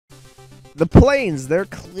The planes, they're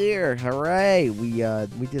clear. Hooray! We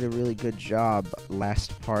did a really good job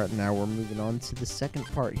last part. Now we're moving on to the second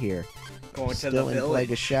part here. Going to Still the in village.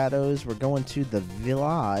 Plague of Shadows. We're going to the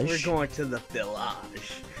village. We're going to the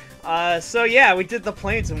village. So yeah, we did the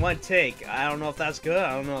planes in one take. I don't know if that's good.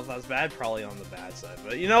 I don't know if that's bad. Probably on the bad side.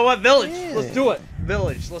 But you know what? Village. Yeah. Let's do it.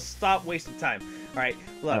 Village. Let's stop wasting time. All right.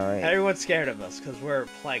 Look, All right. everyone's scared of us because we're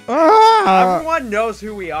plague. Ah! Everyone knows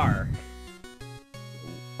who we are.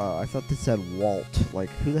 I thought this said Walt. Like,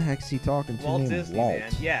 who the heck's he talking to? Walt named Disney, Walt?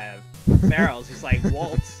 man. Yeah. Barrels. He's like,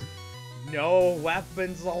 Walt. No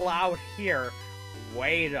weapons allowed here.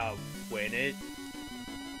 Wait a minute.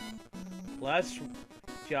 Let's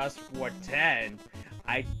just pretend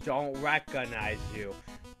I don't recognize you.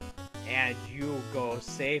 And you go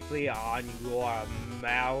safely on your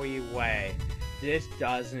merry way. This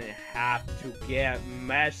doesn't have to get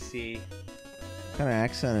messy. What kind of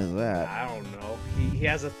accent is that? I don't know. He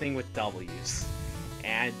has a thing with W's.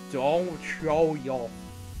 And don't show your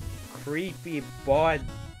creepy bird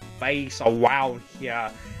face around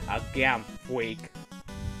here again, freak.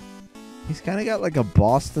 He's kind of got like a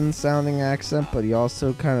Boston sounding accent, but he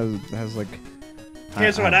also kind of has like...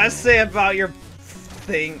 Here's what I say about your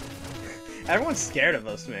thing. Everyone's scared of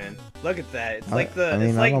us, man. Look at that. It's like I mean,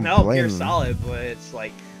 it's I like don't Metal blame Gear him. Solid, but it's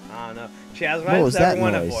like, I don't know. Chaz, What why was does that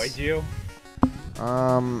everyone noise? avoid you?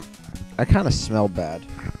 I kind of smell bad.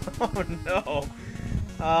 Oh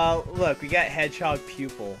no. Look, we got Hedgehog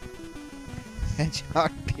Pupil.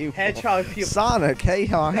 Hedgehog pupil. Hedgehog Pupil. Sonic, hey,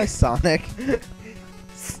 hi, Sonic.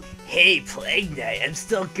 Hey, Plague Knight, I'm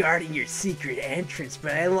still guarding your secret entrance,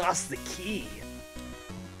 but I lost the key.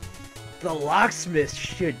 The locksmith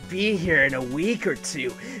should be here in a week or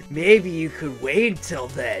two. Maybe you could wait until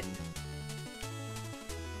then.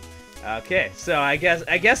 Okay, so I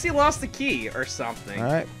guess he lost the key or something.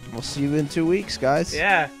 All right, we'll see you in 2 weeks, guys.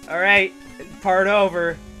 Yeah, all right. Part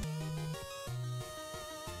over.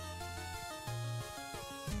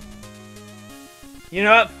 You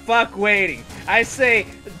know what? Fuck waiting. I say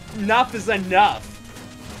enough is enough.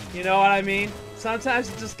 You know what I mean? Sometimes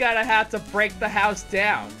you just gotta have to break the house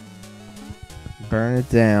down. Burn it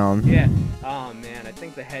down. Yeah. Oh man, I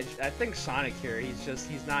think Sonic here,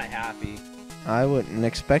 he's not happy. I wouldn't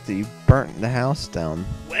expect it. You burnt the house down.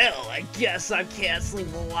 Well, I guess I'm canceling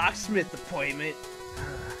the locksmith appointment.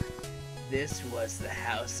 This was the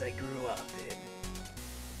house I grew up in.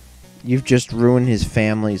 You've just ruined his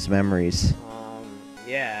family's memories.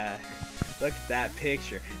 Yeah. Look at that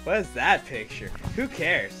picture. What is that picture? Who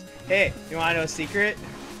cares? Hey, you wanna know a secret?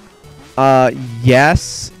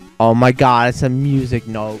 Yes. Oh my god, it's a music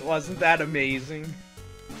note. Wasn't that amazing?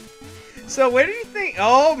 So where do you think?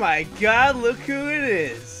 Oh my god, look who it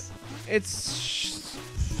is. It's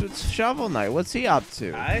Shovel Knight. What's he up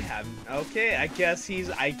to? I haven't. Okay, I guess he's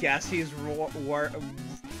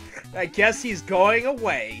going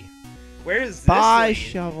away. Where is this? Bye, lane?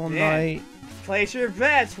 Shovel Man, Knight. place your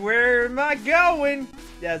bets. Where am I going?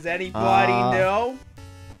 Does anybody know?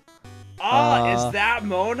 Oh, is that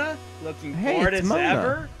Mona? Looking Hey, bored it's as Mona.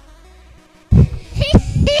 ever?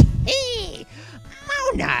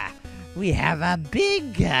 Mona, we have a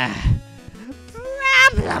big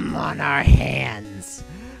problem on our hands.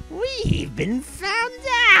 We've been found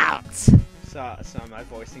out. So am I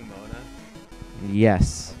voicing Mona?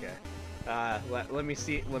 Yes. Okay. Let me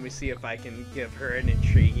see if I can give her an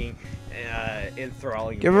intriguing,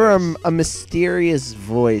 enthralling. Give her voice. a mysterious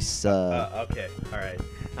voice. Okay. All right.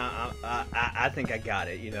 I think I got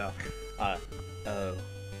it. You know. Oh,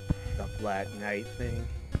 the Black Knight thing.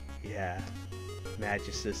 Yeah.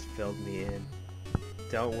 Magicist filled me in.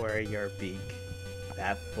 Don't worry your beak.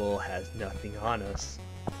 That fool has nothing on us.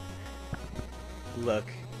 Look,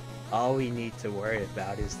 all we need to worry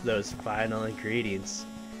about is those final ingredients.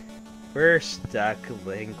 We're stuck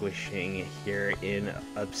languishing here in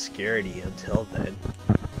obscurity until then.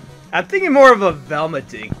 I'm thinking more of a Velma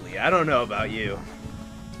Dinkley. I don't know about you.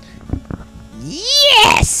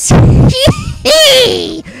 Yes!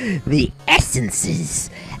 The essences.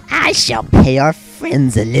 I shall pay our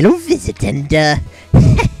friends a little visit and, borrow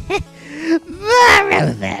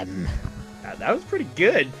them. That was pretty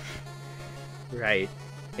good. Right,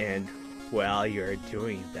 and while you're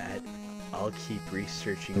doing that, I'll keep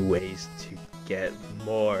researching ways to get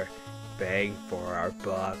more bang for our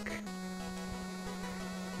buck.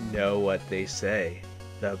 Know what they say,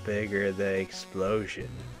 the bigger the explosion.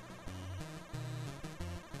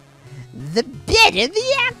 The better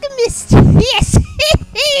the alchemist. Yes!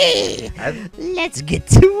 Let's get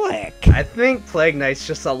to work. I think Plague Knight's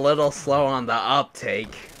just a little slow on the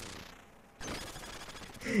uptake.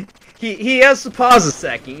 He has to pause a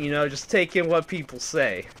second, you know, just take in what people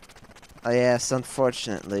say. Yes,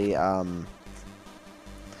 unfortunately,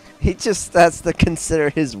 he just has to consider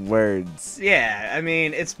his words. Yeah, I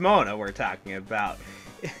mean, it's Mona we're talking about.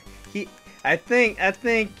 I think,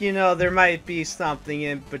 there might be something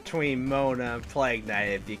in between Mona and Plague Knight,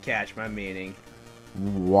 if you catch my meaning.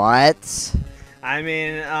 What? I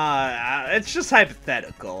mean, it's just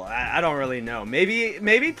hypothetical. I don't really know.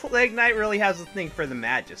 Maybe Plague Knight really has a thing for the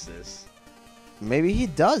Maguses. Maybe he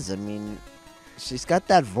does. I mean, she's got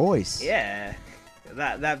that voice. Yeah,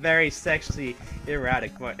 that very sexy,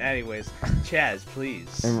 erotic voice. Anyways, Chaz,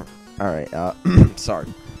 please. Alright, sorry.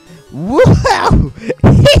 Wow!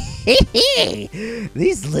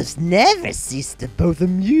 These lips never cease to both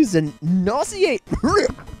amuse and nauseate.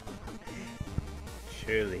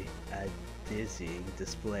 Truly a dizzying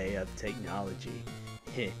display of technology.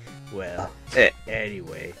 Well,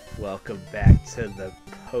 anyway, welcome back to the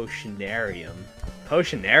Potionarium.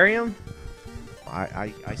 Potionarium?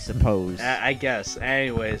 I suppose. I guess.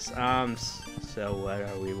 Anyways, so what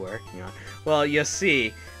are we working on? Well, you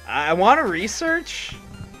see, I want to research,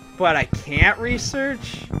 but I can't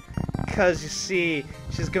research, because you see,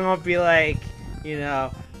 she's gonna be like, we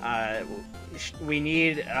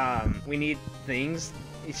need things.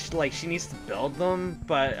 She needs to build them,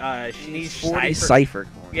 but she needs 40 cipher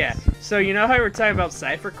coins. Yeah. So you know how we were talking about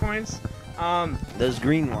cipher coins? Those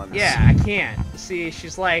green ones. Yeah, I can't. See,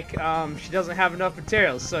 she's like, she doesn't have enough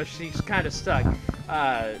materials, so she's kind of stuck.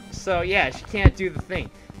 So yeah, she can't do the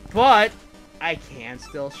thing. But I can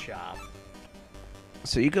still shop.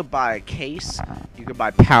 So you could buy a case, you could buy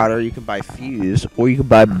powder, you could buy fuse, or you could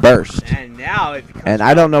buy burst. And now it becomes... And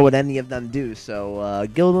I don't know what any of them do, so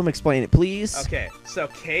Gildem, explain it, please. Okay, so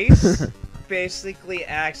case basically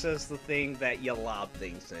acts as the thing that you lob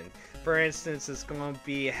things in. For instance, it's going to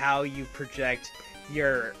be how you project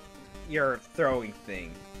your throwing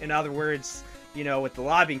thing. In other words, with the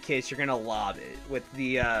lobbing case, you're going to lob it. With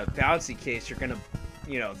the bouncy case, you're going to,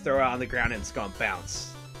 throw it on the ground and it's going to bounce.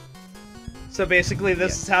 So basically,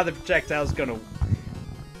 this is how the projectile is going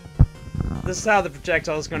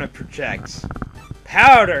to project.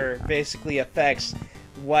 Powder basically affects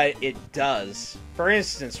what it does. For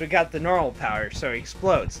instance, we got the normal powder, so it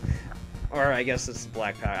explodes. Or I guess it's the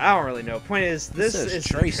black powder. I don't really know. Point is, this is the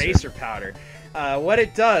tracer powder. What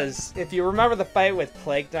it does, if you remember the fight with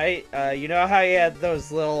Plague Knight, you know how you had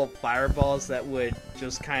those little fireballs that would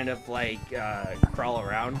just kind of like crawl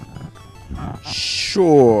around?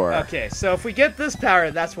 Sure. Okay, so if we get this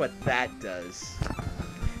power, that's what that does.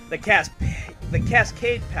 The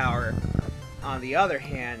cascade power, on the other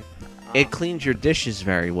hand, It cleans your dishes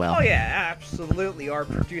very well. oh yeah, absolutely, or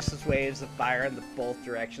produces waves of fire in both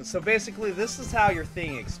directions. So basically, this is how your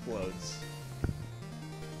thing explodes.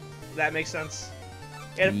 That makes sense?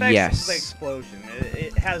 It affects Yes. the explosion.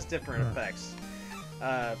 It has different effects.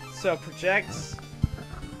 So projects,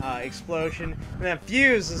 explosion, and then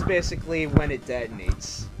fuse is basically when it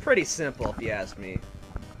detonates. Pretty simple, if you ask me.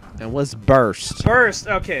 And what's burst? Burst.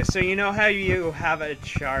 Okay, so you know how you have a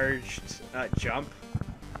charged jump?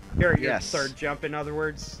 Your Yes. third jump, in other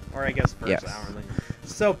words? Or I guess burst, Yes. I don't really.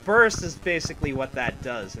 So burst is basically what that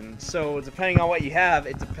does. And so depending on what you have,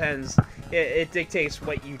 it depends. It dictates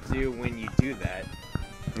what you do when you do that.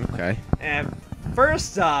 Okay. And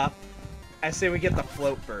first off, I say we get the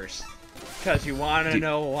float burst. Because you want to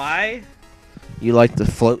know why? You like to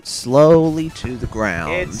float slowly to the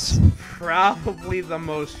ground. It's probably the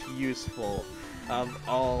most useful of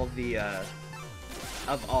all the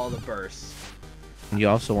bursts. You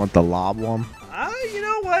also want the lob one? You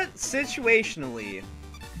know what? Situationally,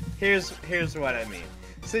 here's what I mean.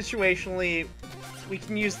 Situationally, we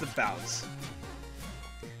can use the bounce,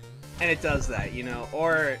 and it does that,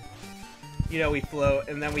 Or, we float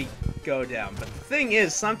and then we go down. But the thing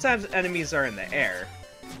is, sometimes enemies are in the air.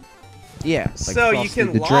 Yeah. Like So you Frosty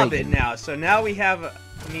can the lob it Dragon. now. So now we have a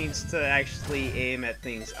means to actually aim at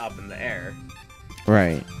things up in the air.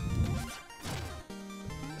 Right.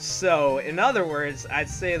 So, in other words, I'd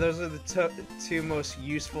say those are the two most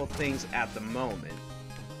useful things at the moment.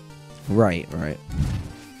 Right, right.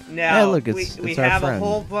 Now, Yeah, look, it's we our have a friend.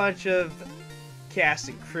 whole bunch of cast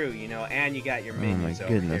and crew, and you got your minions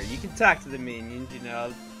over goodness. here. You can talk to the minions,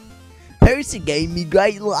 Percy gave me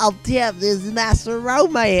great little tip. This is master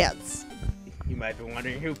romance. You might be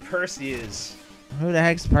wondering who Percy is. Who the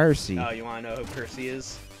heck's Percy? Oh, you want to know who Percy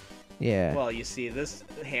is? Yeah. Well, you see, this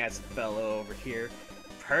handsome fellow over here,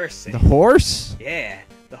 Percy. The horse? Yeah,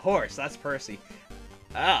 the horse, that's Percy.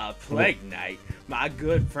 Ah, Plague Knight, my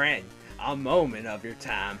good friend, a moment of your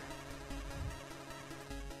time.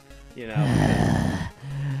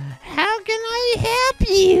 How can I help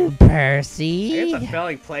you, Percy? Here's a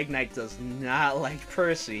feeling Plague Knight does not like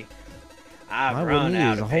Percy. I've Why run wouldn't he?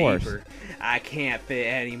 out He's of a horse. paper. I can't fit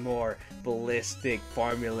any more ballistic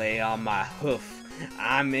formulae on my hoof.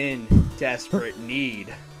 I'm in desperate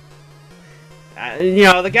need. You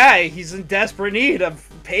know, the guy, he's in desperate need of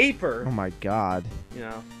paper. Oh my god. You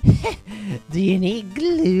know. Do you need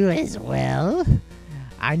glue as well?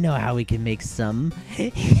 I know how we can make some.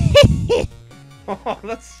 Oh,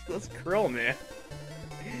 that's cruel, man.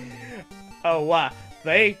 Oh, wow.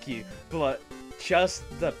 Thank you. But just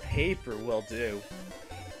the paper will do.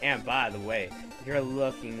 And by the way, you're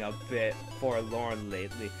looking a bit forlorn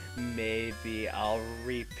lately. Maybe I'll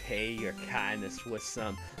repay your kindness with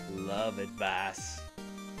some love advice.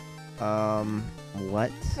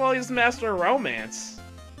 What? Well, he's master of romance.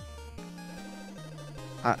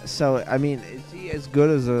 So, I mean, is he as good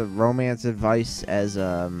as a romance advice as,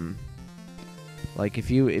 like, if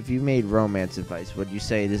you made romance advice, would you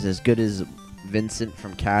say it is as good as Vincent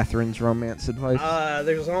from Catherine's romance advice?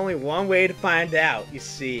 There's only one way to find out, you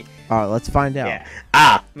see. Let's find out.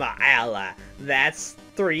 Yeah. My ally. That's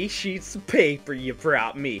 3 sheets of paper you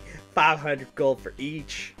brought me. 500 gold for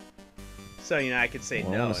each. So, you know, I could say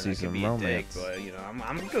Well, I no, wanna and see I could some be a dick, romance. but, you know,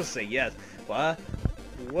 I'm gonna say yes.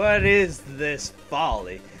 What is this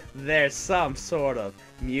folly? There's some sort of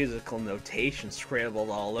musical notation scribbled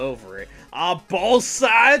all over it. On both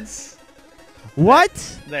sides? What?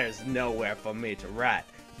 There's nowhere for me to write.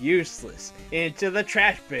 Useless. Into the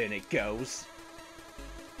trash bin it goes.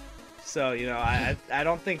 So, you know, I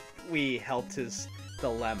don't think we helped his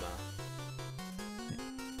dilemma.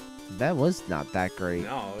 That was not that great.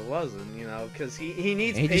 No, it wasn't, you know, because he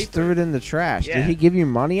needs He paper. just threw it in the trash. Yeah. Did he give you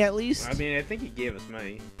money at least? I mean, I think he gave us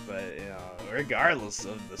money, but, you know, regardless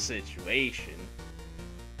of the situation.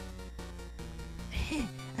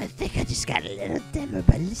 I think I just got a little dimmer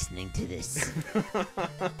by listening to this.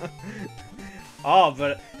 Oh,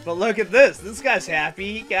 but look at this. This guy's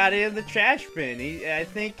happy. He got it in the trash bin. I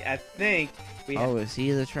think we have Is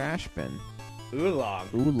he the trash bin? oolong.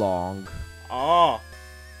 Oolong. Oh,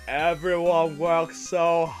 everyone works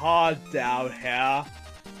so hard down here.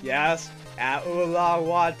 Yes, and oolong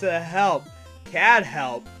want to help. Can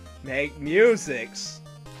help make musics.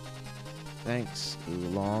 Thanks,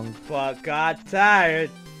 Oolong. But got tired,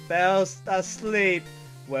 fell asleep.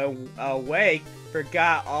 When awake,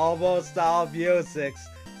 forgot almost all musics.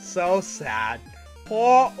 So sad.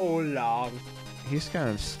 Poor Oolong. He's kind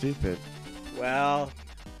of stupid. Well,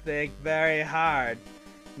 think very hard.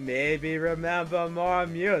 Maybe remember more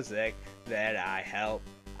music. Then I help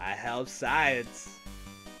science.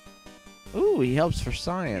 Ooh, he helps for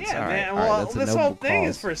science. Yeah, All right, man. all right, Well, that's a this noble whole thing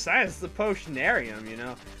is cause. for science. The Potionarium, you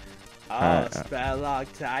know. Alright, Spend a long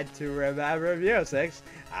time to remember musics.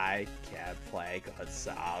 I can play good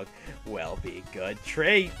song. Will be good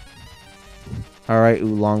treat. All right,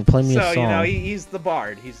 Oolong, play me a So song. you know he's the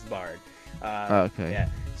bard. He's the bard. Okay. Yeah.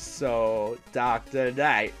 So Dr.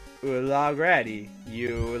 Knight, Oolong ready.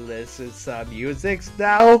 You listen some musics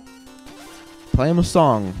now. Play him a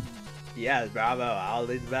song. Yes, bravo. I'll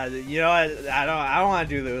leave about it. You know what? I don't want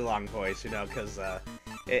to do the Oolong voice, you know, because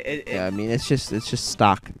Yeah, I mean it's just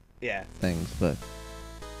stock yeah. things, but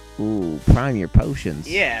ooh, prime your potions.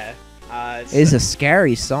 Yeah. It's a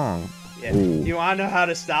scary song. Yeah. Ooh. You want to know how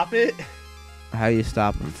to stop it? How do you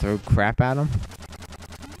stop him? Throw crap at him?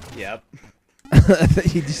 Yep.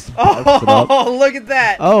 He just sparks it up. Oh, look at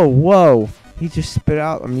that. Oh, whoa! He just spit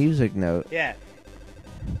out a music note. Yeah.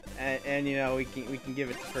 And you know we can give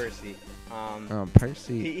it to Percy.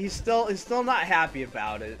 Percy. He's still not happy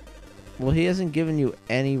about it. Well, he hasn't given you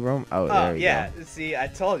any room. Oh, there you yeah. go. See, I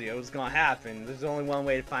told you it was gonna happen. There's only one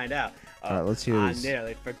way to find out. Alright, let's hear I this.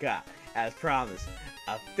 nearly forgot. As promised,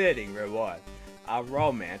 a fitting reward. A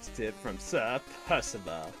romance tip from Sir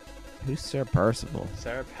Percival. Who's Sir Percival?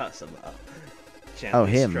 Sir Percival. Oh,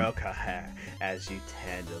 Gently him. stroke her hair as you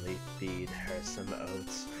tenderly feed her some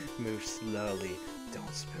oats. Move slowly,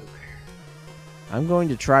 don't spook her. I'm going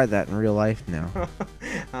to try that in real life now.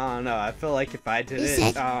 I don't know. I feel like if I did Is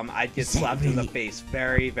it, that- I'd get is that slapped in the really- face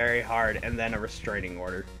very, very hard, and then a restraining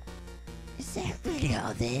order. Is that really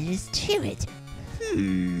all there is to it?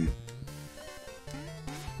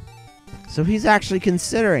 So he's actually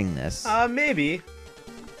considering this. Maybe.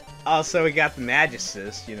 Also, we got the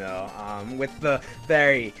Magicist, you know, with the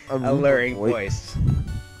very alluring voice.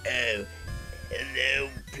 Oh, hello,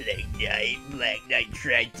 Black Knight. Black Knight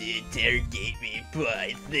tried to interrogate me, but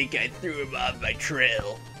I think I threw him off my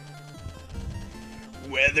trail.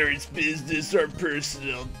 Whether it's business or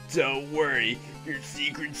personal, don't worry. Your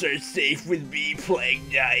secrets are safe with me, Plague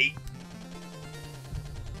Knight.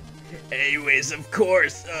 Anyways, of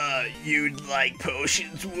course, you'd like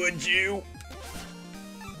potions, would you?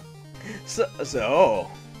 So,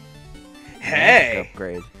 Hey!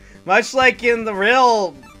 upgrade. Much like in the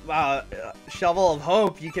real Shovel of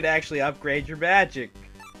Hope, you could actually upgrade your magic.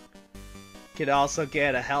 Could also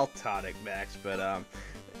get a health tonic max, but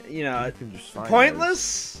you know, You can just find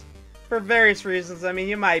pointless for various reasons. I mean,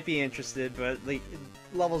 you might be interested, but like,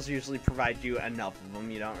 levels usually provide you enough of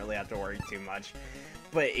them. You don't really have to worry too much.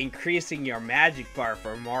 But increasing your magic bar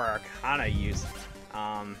for more Arcana use,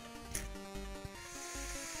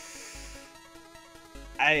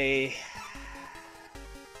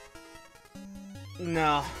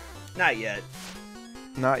 no, not yet.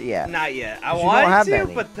 those. Not yet. Not yet. I 'Cause you don't have wanted to,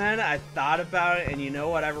 any. but then I thought about it, and you know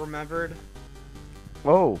what I remembered?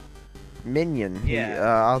 Oh, minion. Yeah.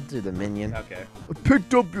 I'll do the minion. Okay. I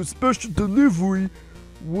picked up your special delivery.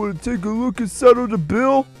 Wanna take a look inside of the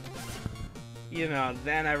bill? You know,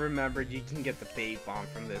 then I remembered you can get the bait bomb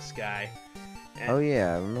from this guy. And, Oh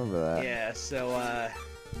yeah, I remember that. yeah, so,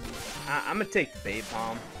 I'm gonna take the bait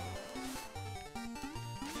bomb.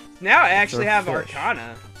 Now I actually have fish.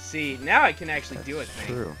 Arcana. See, now I can actually do a thing.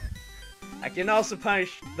 True. I can also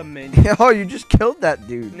punish the minion. Oh, you just killed that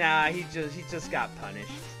dude. Nah, he just got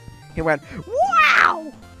punished. He went,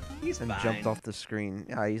 wow! He's And fine. jumped off the screen.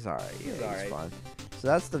 Yeah, he's alright. Yeah, he's alright. fine. So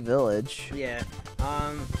that's the village. Yeah.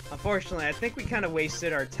 Unfortunately, I think we kind of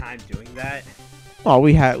wasted our time doing that. Well,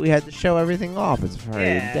 we had to show everything off. It's very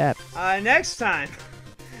Yeah. in depth. Next time.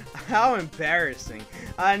 How embarrassing.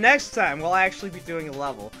 Next time, we'll actually be doing a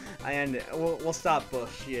level. And we'll stop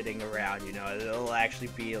bullshitting around, you know. It'll actually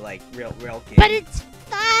be, like, real game. But it's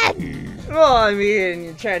fun. Well, I mean,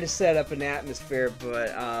 you're trying to set up an atmosphere,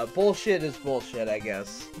 but bullshit is bullshit, I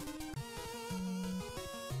guess.